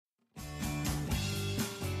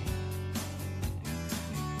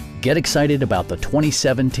Get excited about the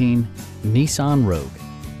 2017 Nissan Rogue.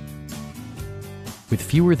 With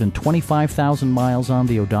fewer than 25,000 miles on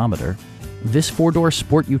the odometer, this four-door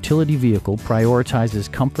sport utility vehicle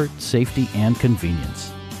prioritizes comfort, safety, and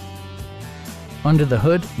convenience. Under the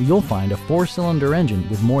hood, you'll find a four-cylinder engine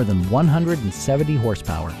with more than 170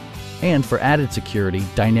 horsepower. And for added security,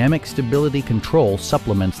 dynamic stability control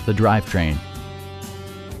supplements the drivetrain.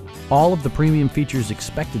 All of the premium features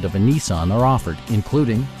expected of a Nissan are offered,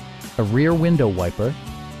 including a rear window wiper,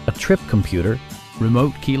 a trip computer,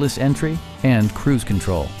 remote keyless entry, and cruise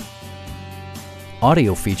control.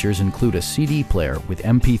 Audio features include a CD player with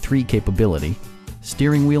MP3 capability,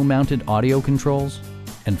 steering wheel mounted audio controls,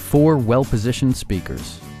 and 4 well-positioned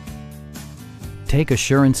speakers. Take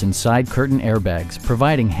assurance in side curtain airbags,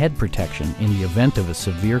 providing head protection in the event of a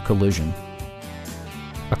severe collision.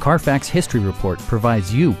 A Carfax history report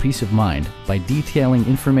provides you peace of mind by detailing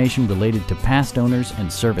information related to past owners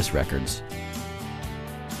and service records.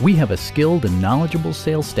 We have a skilled and knowledgeable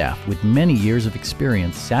sales staff with many years of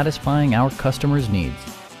experience satisfying our customers' needs.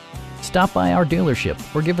 Stop by our dealership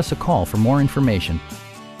or give us a call for more information.